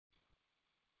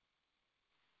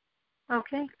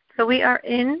Okay, so we are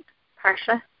in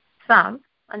Parsha Tzav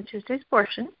on Tuesday's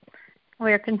portion.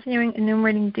 We are continuing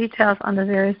enumerating details on the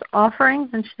various offerings,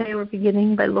 and today we're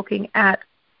beginning by looking at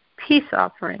peace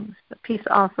offerings. The peace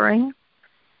offering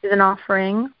is an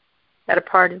offering that a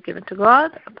part is given to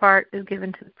God, a part is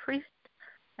given to the priest,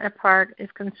 and a part is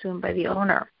consumed by the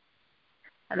owner.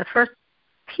 And the first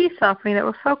peace offering that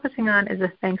we're focusing on is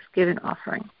a thanksgiving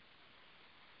offering.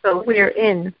 So we are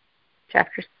in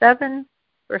chapter 7,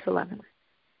 verse 11.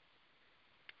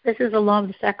 This is the law of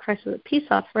the sacrifice of the peace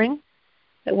offering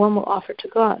that one will offer to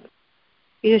God.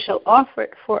 You shall offer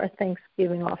it for a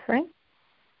thanksgiving offering.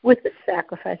 With the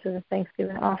sacrifice of the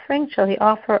thanksgiving offering shall he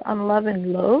offer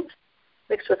unleavened loaves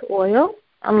mixed with oil,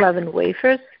 unleavened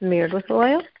wafers smeared with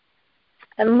oil,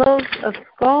 and loaves of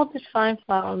scalded fine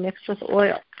flour mixed with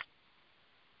oil.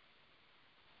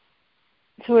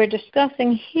 So we're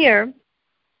discussing here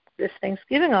this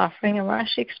thanksgiving offering, and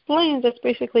Rashi explains that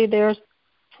basically there's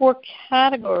 4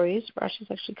 categories. Rashi is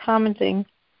actually commenting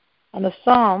on the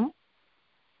psalm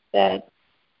that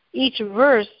each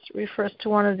verse refers to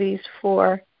one of these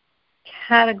 4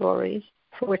 categories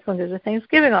for which one is a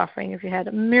thanksgiving offering. If you had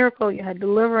a miracle, you had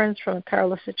deliverance from a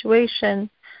perilous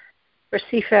situation, for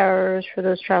seafarers, for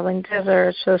those traveling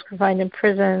deserts, for those confined in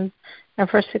prison, and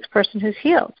for a sick person who's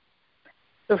healed.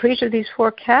 So for each of these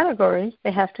 4 categories,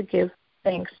 they have to give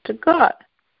thanks to God.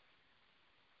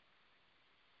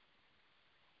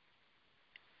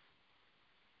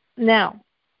 Now,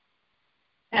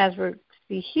 as we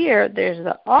see here, there's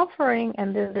the offering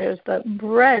and then there's the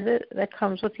bread that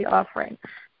comes with the offering.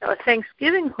 Now, a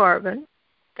Thanksgiving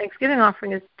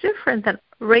offering is different than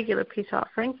regular peace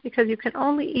offerings because you can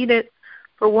only eat it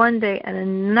for one day and a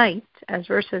night, as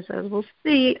verses as we'll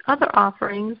see. Other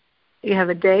offerings, you have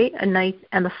a day, a night,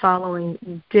 and the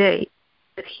following day.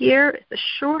 But here, it's a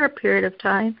shorter period of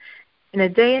time. In a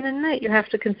day and a night, you have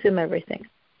to consume everything.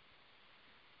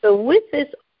 So with this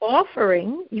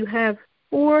offering, you have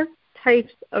 4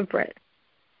 types of bread.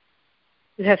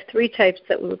 You have 3 types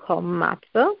that we would call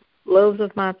matzah, loaves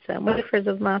of matzah and wafers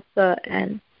of matzah,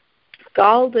 and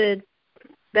scalded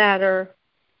batter,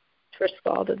 first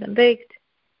scalded and baked,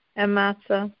 and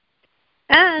matzah.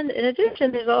 And in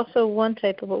addition, there's also 1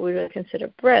 type of what we would consider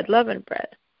bread, leavened bread.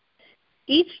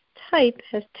 Each type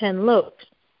has 10 loaves.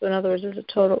 So in other words, there's a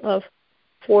total of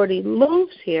 40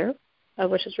 loaves here, of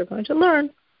which, as we're going to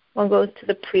learn, 1 goes to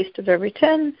the priest of every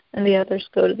 10, and the others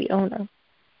go to the owner.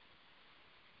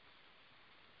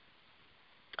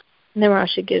 And then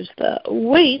Rashi gives the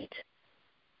weight,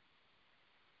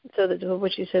 so that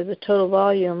which he says the total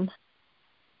volume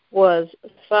was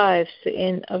 5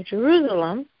 se'in of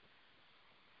Jerusalem,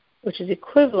 which is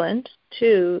equivalent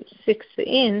to 6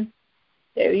 se'in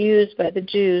that were used by the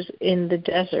Jews in the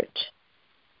desert,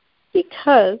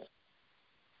 because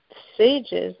the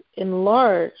sages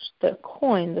enlarged the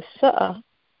coin, the sa'ah,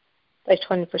 by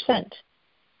 20%.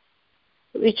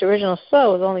 Each original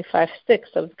sa'ah was only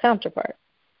 5/6 of the counterpart.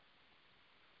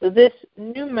 So this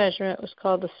new measurement was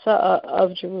called the sa'ah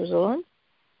of Jerusalem.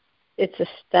 It's a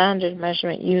standard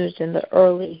measurement used in the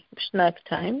early Mishnah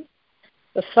time.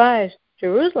 The 5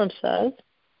 Jerusalem sa'ahs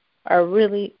are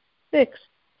really 6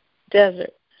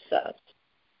 desert sa'ahs.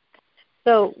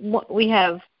 So we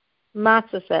have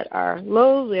matzahs that are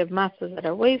loaves, we have matzahs that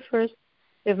are wafers,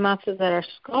 we have matzahs that are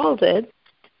scalded.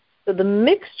 So the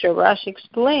mixture, Rashi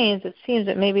explains, it seems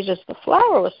that maybe just the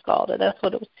flour was scalded. That's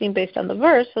what it would seem based on the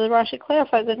verse. So the Rashi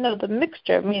clarifies that no, the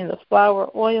mixture, meaning the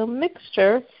flour-oil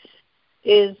mixture,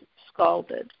 is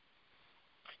scalded.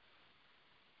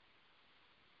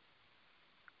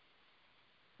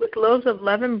 With loaves of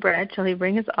leavened bread shall he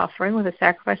bring his offering with a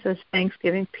sacrifice of his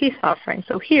thanksgiving peace offering.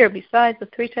 So here, besides the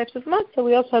 3 types of matzah,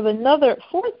 we also have another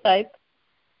 4th type,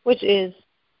 which is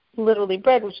literally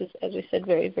bread, which is, as we said,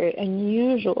 very, very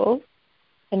unusual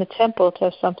in a temple to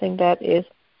have something that is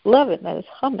leavened, that is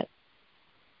chametz.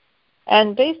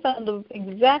 And based on the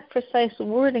exact precise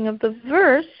wording of the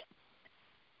verse,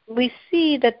 we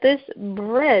see that this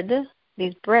bread,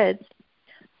 these breads,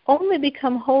 only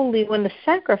become holy when the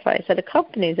sacrifice that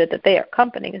accompanies it, that they are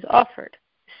accompanying, is offered,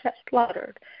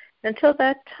 slaughtered. Until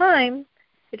that time,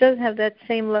 it doesn't have that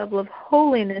same level of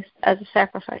holiness as a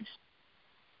sacrifice.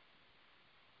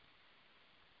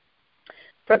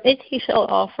 From it he shall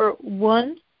offer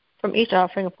 1 from each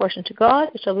offering, a portion to God.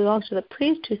 It shall belong to the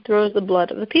priest who throws the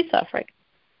blood of the peace offering.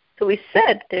 So we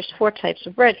said there's 4 types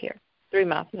of bread here, 3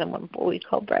 matzahs and 1 what we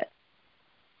call bread.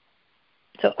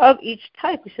 So of each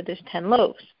type, we said there's 10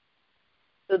 loaves.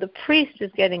 So the priest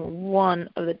is getting 1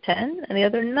 of the 10, and the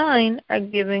other 9 are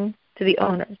giving to the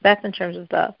owners. That's in terms of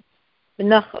the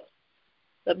menachos,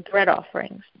 the bread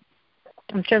offerings.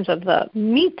 in terms of the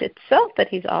meat itself that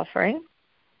he's offering,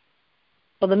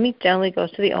 well, the meat generally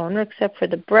goes to the owner, except for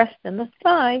the breast and the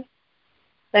thigh,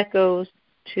 that goes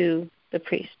to the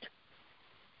priest.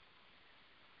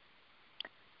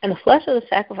 And the flesh of the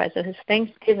sacrifice of his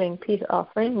thanksgiving peace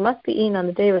offering must be eaten on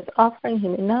the day of its offering. He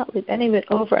may not leave any of it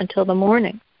over until the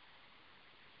morning.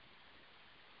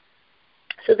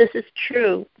 So this is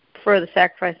true for the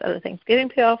sacrifice of the thanksgiving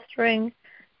peace offering.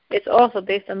 It's also,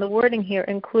 based on the wording here,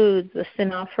 includes the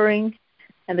sin offering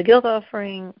and the guilt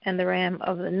offering and the ram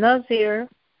of the Nazir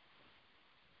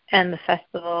and the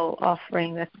festival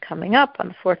offering that's coming up on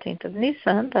the 14th of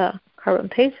Nisan, the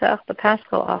Korban Pesach, the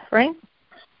Paschal offering.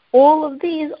 All of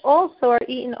these also are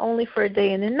eaten only for a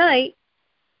day and a night,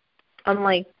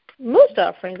 unlike most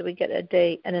offerings, we get a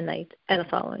day and a night and a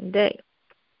following day.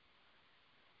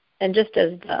 And just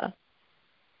as the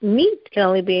meat can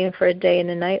only be eaten for a day and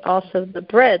a night, also the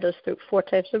bread, those 4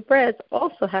 types of breads,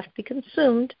 also have to be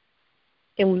consumed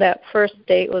in that first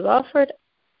day it was offered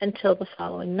until the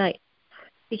following night.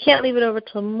 You can't leave it over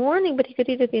till morning, but you could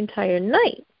eat it the entire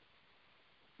night.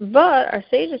 But our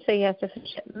sages say you have to finish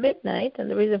at midnight,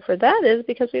 and the reason for that is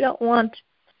because we don't want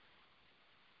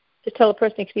to tell a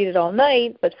person you can eat it all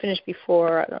night, but finish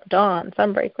before dawn,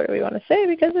 sunbreak, whatever you want to say,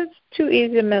 because it's too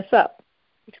easy to mess up.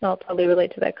 You can all probably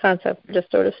relate to that concept of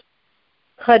just sort of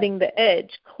cutting the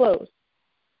edge close.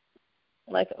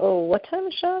 Like, oh, what time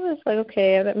is Shabbos? Like,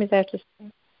 okay, that means I have to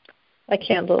light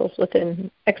candles within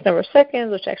X number of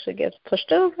seconds, which actually gets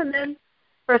pushed over, and then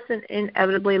the person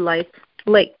inevitably lights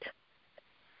late.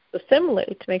 So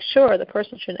similarly, to make sure the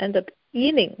person shouldn't end up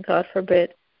eating, God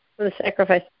forbid, from the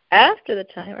sacrifice after the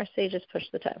time, our sages push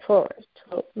the time forward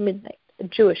till midnight, a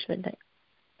Jewish midnight.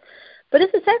 But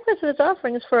if the sacrifice of its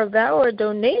offering is for a vow or a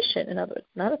donation, in other words,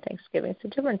 not a thanksgiving, it's a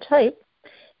different type,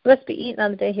 it must be eaten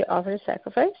on the day he offered a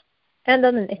sacrifice, and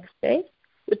on the next day,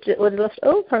 what is left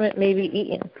over from it may be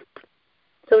eaten.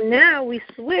 So now we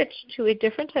switch to a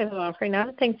different type of offering, not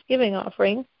a thanksgiving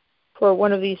offering, for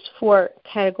one of these 4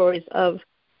 categories of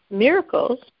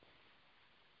miracles,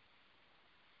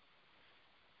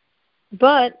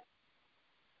 but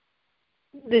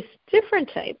this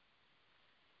different type,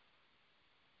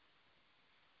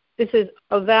 this is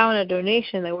a vow and a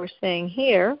donation that we're saying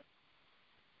here,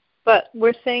 but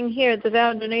we're saying here the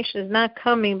vow and donation is not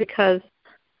coming because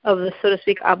of the, so to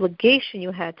speak, obligation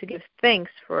you had to give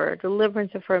thanks for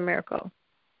deliverance and for a miracle.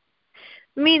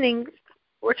 Meaning,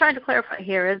 what we're trying to clarify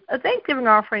here is a thanksgiving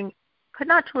offering could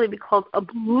not truly be called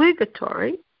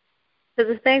obligatory,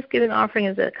 because the thanksgiving offering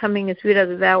is coming as viewed as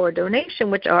a vow or donation,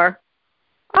 which are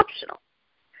optional.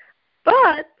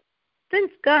 But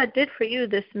since God did for you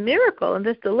this miracle and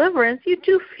this deliverance, you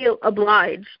do feel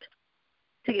obliged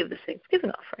to give this thanksgiving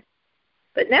offering.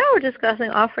 But now we're discussing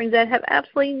offerings that have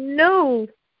absolutely no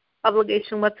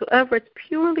obligation whatsoever. It's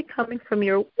purely coming from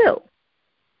your will.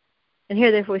 And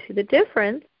here, therefore, we see the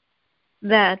difference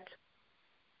that,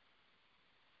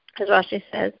 as Rashi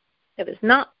says, if it's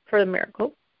not for a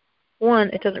miracle, 1,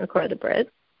 it doesn't require the bread,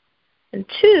 and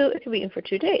 2, it can be eaten for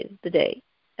 2 days, the day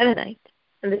and the night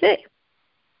and the day.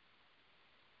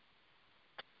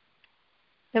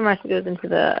 Then Rashi goes into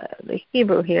the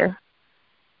Hebrew here,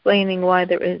 explaining why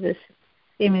there is this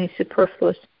seemingly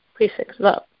superfluous prefix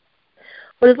vav.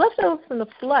 What is left over from the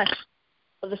flesh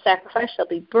of the sacrifice shall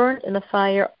be burnt in the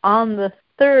fire on the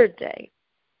 3rd day.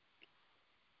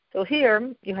 So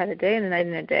here, you had a day and a night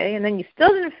and a day, and then you still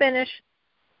didn't finish.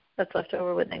 What's left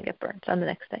over would then get burnt on the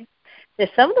next day. If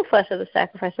some of the flesh of the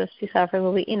sacrifice of peace offering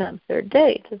will be eaten on the 3rd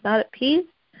day, it does not appease.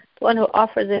 The one who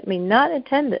offers it may not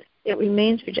intend it. It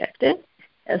remains rejected,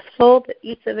 and the soul that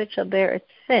eats of it shall bear its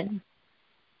sin.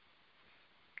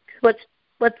 What's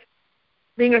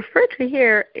being referred to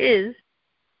here is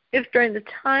if during the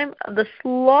time of the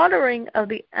slaughtering of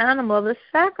the animal, of the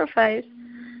sacrifice,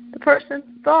 the person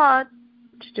thought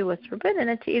to do what's forbidden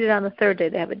and to eat it on the 3rd day.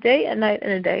 They have a day, a night,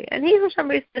 and a day. And he, for some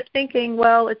reason, is thinking,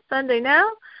 well, it's Sunday now,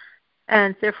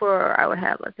 and therefore I would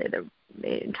have, let's say,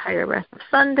 the entire rest of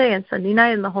Sunday and Sunday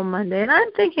night and the whole Monday. And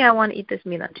I'm thinking I want to eat this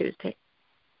meat on Tuesday.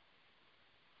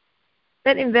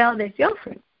 That invalidates the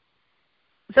offering.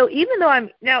 So even though I'm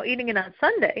now eating it on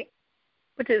Sunday,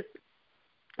 which is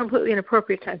completely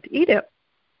inappropriate time to eat it,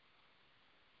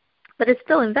 but it's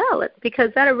still invalid because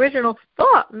that original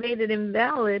thought made it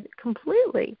invalid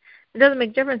completely. It doesn't make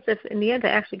a difference if in the end I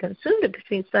actually consumed it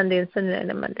between Sunday and Sunday night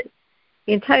and Monday.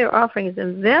 The entire offering is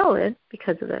invalid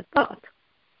because of that thought.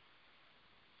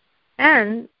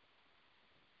 And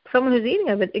someone who's eating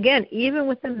of it, again, even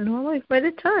within the normally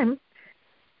appointed time,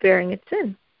 bearing its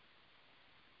sin.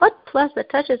 What flesh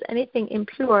that touches anything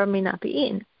impure may not be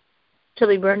eaten, shall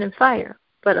be burned in fire.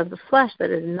 But of the flesh that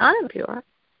is not impure,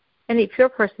 any pure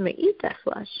person may eat that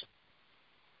flesh.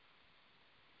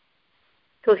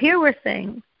 So here we're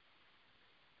saying,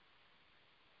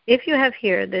 if you have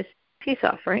here this peace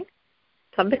offering,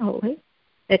 something holy,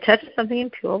 it touches something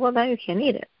impure, well, now you can't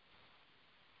eat it.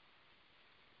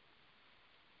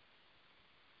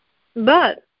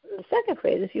 But the second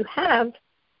phrase, if you have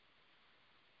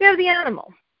the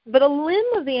animal, but a limb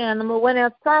of the animal went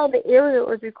outside the area it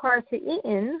was required to eat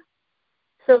in,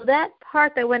 so that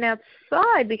part that went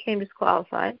outside became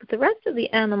disqualified, but the rest of the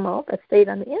animal that stayed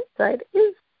on the inside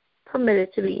is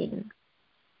permitted to be eaten.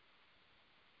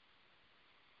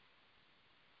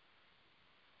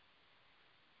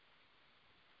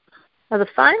 Now the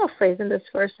final phrase in this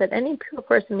verse said, any pure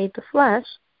person may eat the flesh,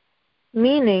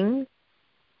 meaning,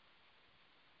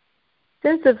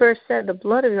 since the verse said, the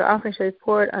blood of your offering shall be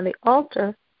poured on the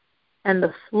altar, and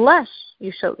the flesh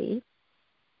you shall eat,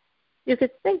 you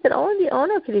could think that only the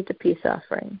owner could eat the peace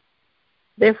offering.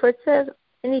 Therefore it says,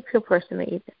 any pure person may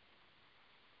eat it.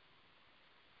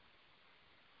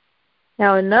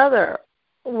 Now another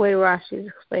way Rashi is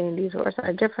explaining these words on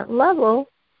a different level,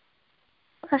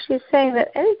 Rashi is saying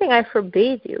that anything I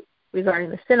forbade you regarding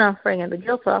the sin offering and the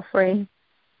guilt offering,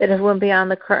 that if went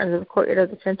beyond the curtains of the courtyard of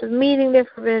the tent of meeting, they're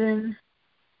forbidden.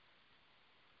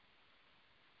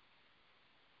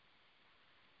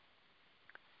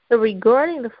 So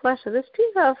regarding the flesh of this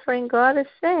peace offering, God is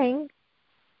saying,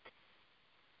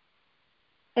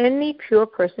 any pure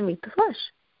person eat the flesh,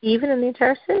 even in the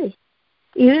entire city,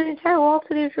 even in the entire walled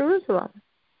city of Jerusalem,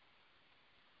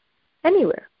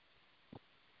 anywhere.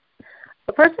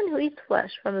 A person who eats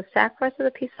flesh from the sacrifice of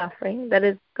the peace offering, that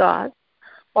is God,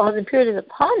 while his impurity is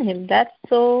upon him, that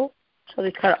soul shall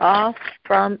be cut off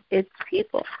from its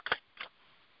people.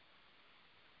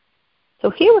 So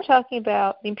here we're talking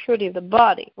about the impurity of the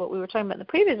body. What we were talking about in the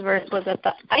previous verse was that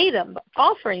the item, the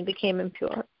offering, became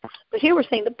impure. But here we're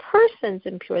saying the person's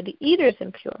impure, the eater's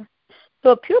impure. So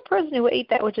a pure person who ate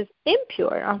that which is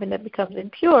impure, an offering that becomes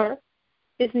impure,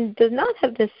 does not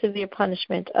have this severe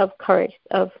punishment of courage,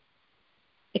 of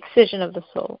excision of the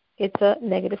soul. It's a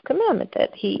negative commandment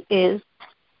that he is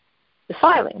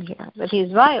defiling here, that he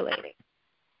is violating.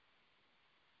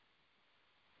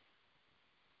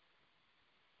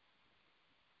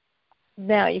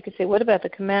 Now, you could say, what about the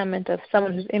commandment of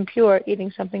someone who's impure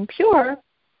eating something pure?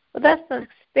 Well, that's not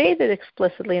stated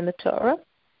explicitly in the Torah.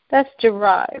 That's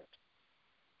derived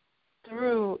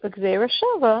through Gzeira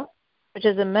Shava, which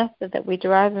is a method that we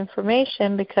derive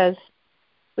information because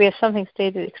we have something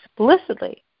stated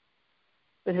explicitly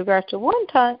with regard to one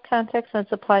context and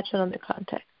it's applied to another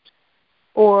context,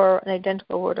 or an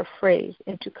identical word or phrase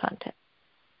into context.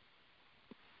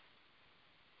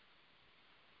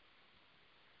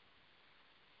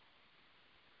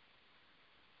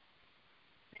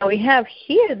 Now we have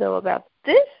here, though, about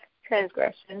this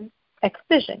transgression,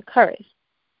 excision, kares.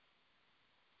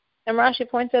 And Rashi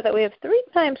points out that we have 3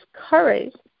 times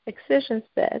kares, excision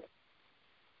said,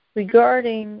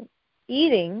 regarding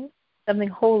eating something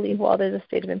holy while there's a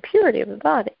state of impurity of the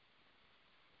body.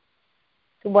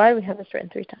 So why do we have this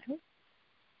written 3 times?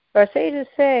 Our sages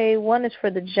say one is for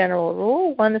the general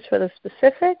rule, one is for the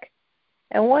specific,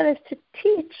 and one is to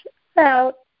teach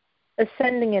about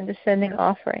ascending and descending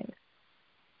offerings.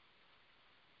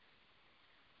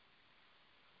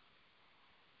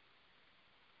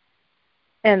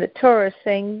 And the Torah is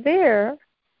saying there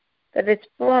that it's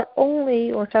brought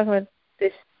only, we're talking about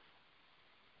this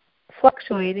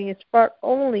fluctuating, it's brought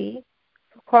only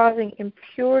for causing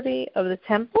impurity of the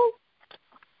temple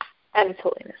and its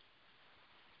holiness.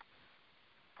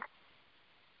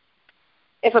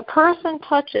 If a person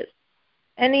touches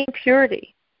any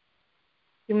impurity,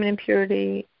 human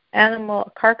impurity,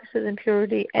 animal carcass's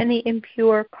impurity, any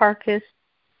impure carcass,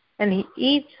 and he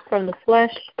eats from the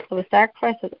flesh of a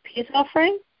sacrifice of the peace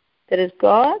offering that is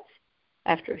God's,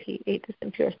 after he ate this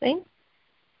impure thing,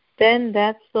 then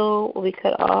that soul will be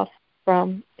cut off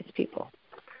from its people.